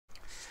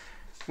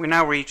We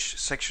now reach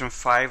section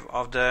 5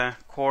 of the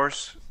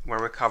course,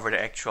 where we cover the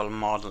actual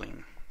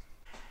modeling.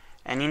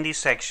 And in this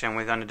section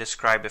we're going to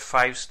describe a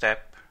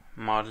 5-step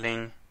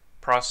modeling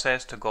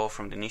process to go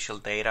from the initial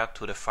data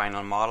to the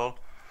final model.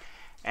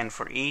 And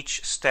for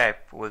each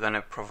step we're going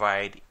to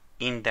provide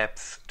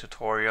in-depth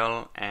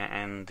tutorial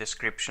and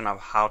description of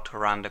how to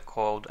run the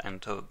code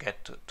and to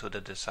get to the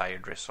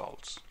desired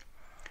results.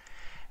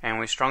 And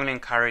we strongly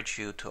encourage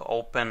you to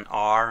open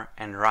R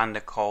and run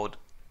the code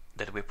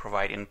that we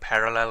provide in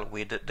parallel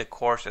with the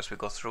course as we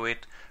go through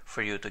it,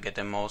 for you to get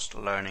the most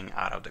learning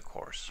out of the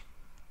course.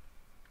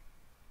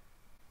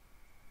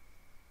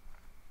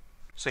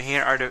 So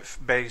here are the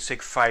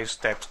basic 5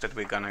 steps that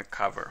we're going to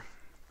cover.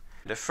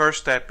 The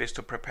first step is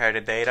to prepare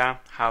the data,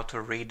 how to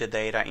read the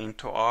data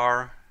into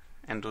R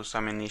and do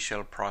some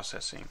initial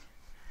processing.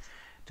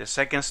 The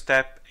second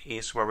step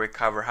is where we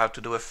cover how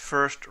to do a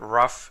first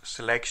rough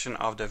selection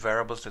of the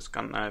variables that's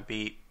going to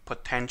be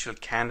potential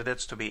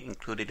candidates to be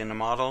included in the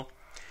model.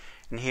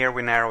 And here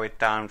we narrow it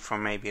down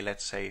from maybe,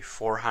 let's say,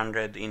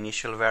 400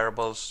 initial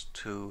variables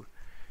to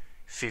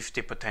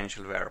 50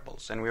 potential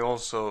variables. And we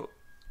also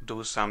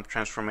do some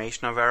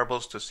transformation of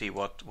variables to see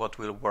what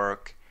will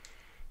work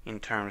in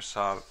terms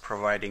of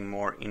providing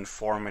more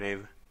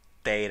informative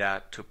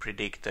data to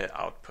predict the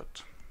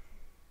output.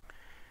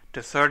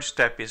 The third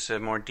step is a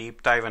more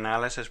deep dive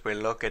analysis. We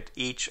look at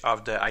each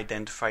of the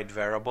identified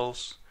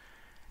variables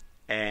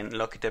and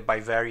look at the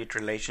bivariate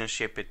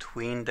relationship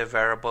between the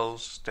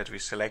variables that we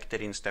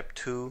selected in step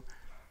 2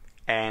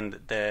 and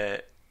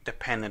the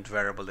dependent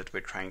variable that we're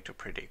trying to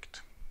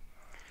predict.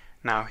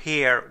 Now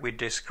here we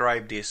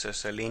describe this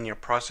as a linear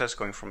process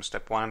going from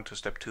step 1 to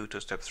step 2 to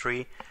step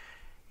 3.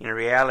 In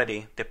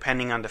reality,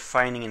 depending on the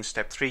finding in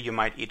step 3, you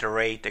might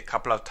iterate a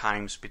couple of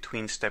times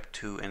between step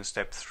 2 and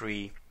step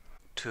 3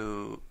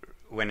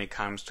 when it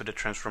comes to the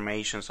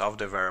transformations of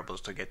the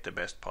variables to get the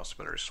best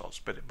possible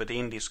results. But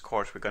in this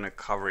course we're going to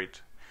cover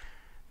it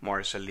more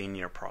as a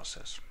linear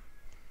process.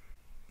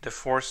 The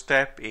fourth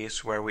step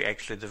is where we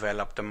actually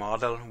develop the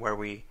model, where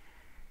we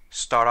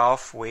start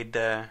off with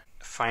the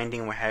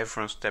finding we have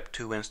from step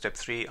 2 and step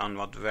 3 on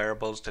what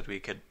variables that we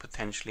could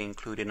potentially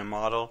include in a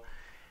model,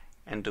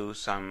 and do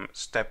some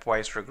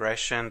stepwise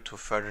regression to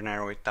further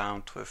narrow it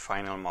down to a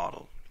final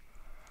model.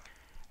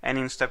 And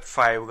in step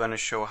 5 we're going to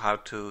show how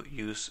to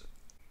use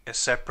a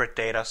separate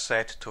data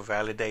set to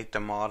validate the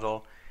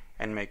model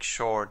and make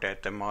sure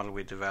that the model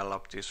we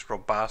developed is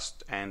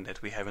robust and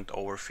that we haven't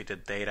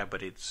overfitted data,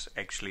 but it's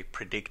actually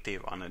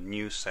predictive on a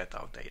new set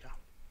of data.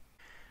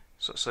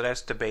 So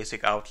that's the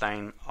basic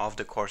outline of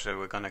the course that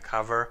we're going to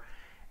cover.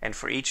 And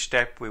for each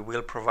step we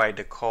will provide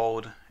the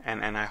code,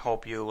 and I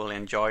hope you will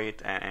enjoy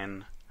it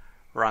and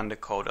run the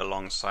code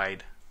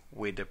alongside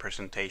with the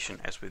presentation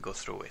as we go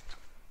through it.